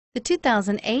The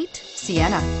 2008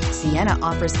 Sienna. Sienna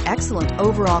offers excellent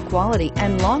overall quality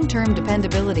and long-term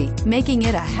dependability, making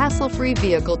it a hassle-free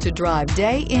vehicle to drive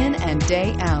day in and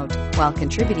day out, while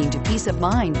contributing to peace of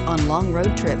mind on long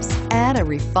road trips. Add a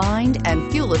refined and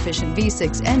fuel-efficient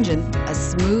V6 engine, a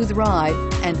smooth ride,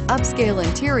 and upscale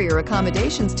interior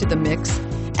accommodations to the mix,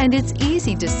 and it's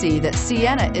easy to see that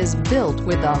Sienna is built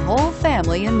with the whole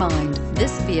family in mind.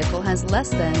 This vehicle has less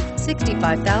than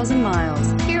 65,000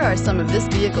 miles. Here are some of this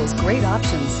vehicle's great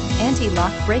options: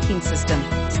 anti-lock braking system,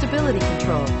 stability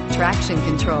control, traction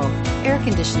control, air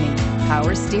conditioning,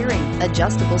 power steering,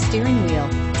 adjustable steering wheel,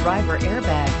 driver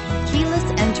airbag, keyless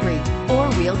entry,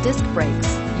 four-wheel disc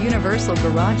brakes, universal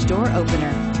garage door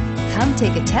opener. Come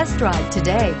take a test drive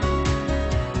today.